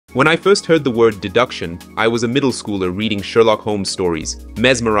When I first heard the word deduction, I was a middle schooler reading Sherlock Holmes stories,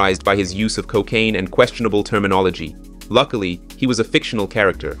 mesmerized by his use of cocaine and questionable terminology. Luckily, he was a fictional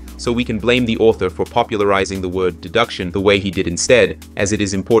character, so we can blame the author for popularizing the word deduction the way he did instead, as it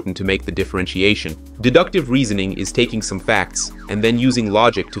is important to make the differentiation. Deductive reasoning is taking some facts, and then using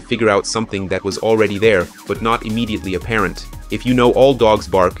logic to figure out something that was already there, but not immediately apparent. If you know all dogs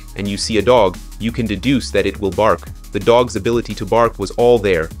bark, and you see a dog, you can deduce that it will bark. The dog's ability to bark was all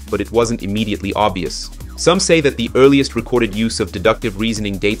there, but it wasn't immediately obvious. Some say that the earliest recorded use of deductive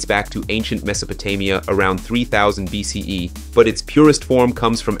reasoning dates back to ancient Mesopotamia around 3000 BCE, but its purest form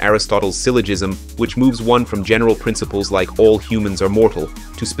comes from Aristotle's syllogism, which moves one from general principles like all humans are mortal,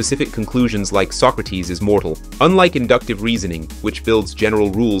 to specific conclusions like Socrates is mortal. Unlike inductive reasoning, which builds general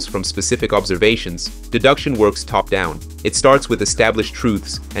rules from specific observations, deduction works top-down. It starts with established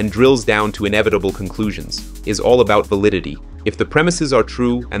truths and drills down to inevitable conclusions, is all about validity. If the premises are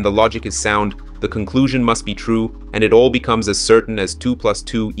true and the logic is sound, the conclusion must be true, and it all becomes as certain as 2 +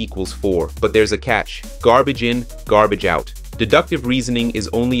 2 = 4. But there's a catch. Garbage in, garbage out. Deductive reasoning is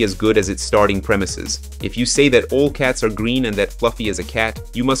only as good as its starting premises. If you say that all cats are green and that Fluffy is a cat,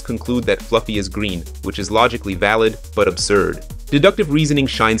 you must conclude that Fluffy is green, which is logically valid, but absurd. Deductive reasoning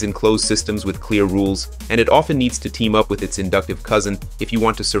shines in closed systems with clear rules, and it often needs to team up with its inductive cousin if you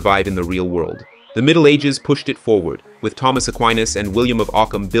want to survive in the real world. The Middle Ages pushed it forward, with Thomas Aquinas and William of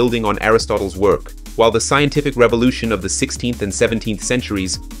Ockham building on Aristotle's work, while the scientific revolution of the 16th and 17th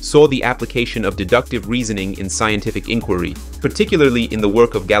centuries saw the application of deductive reasoning in scientific inquiry, particularly in the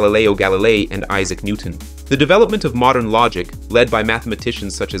work of Galileo Galilei and Isaac Newton. The development of modern logic, led by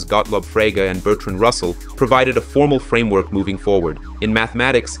mathematicians such as Gottlob Frege and Bertrand Russell, provided a formal framework moving forward. In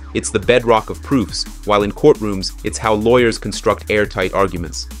mathematics, it's the bedrock of proofs, while in courtrooms, it's how lawyers construct airtight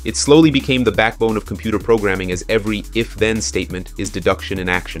arguments. It slowly became the backbone of computer programming, as every if-then statement is deduction in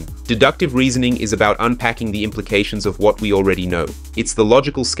action. Deductive reasoning is about unpacking the implications of what we already know. It's the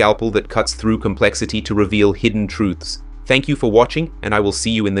logical scalpel that cuts through complexity to reveal hidden truths. Thank you for watching, and I will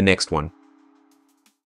see you in the next one.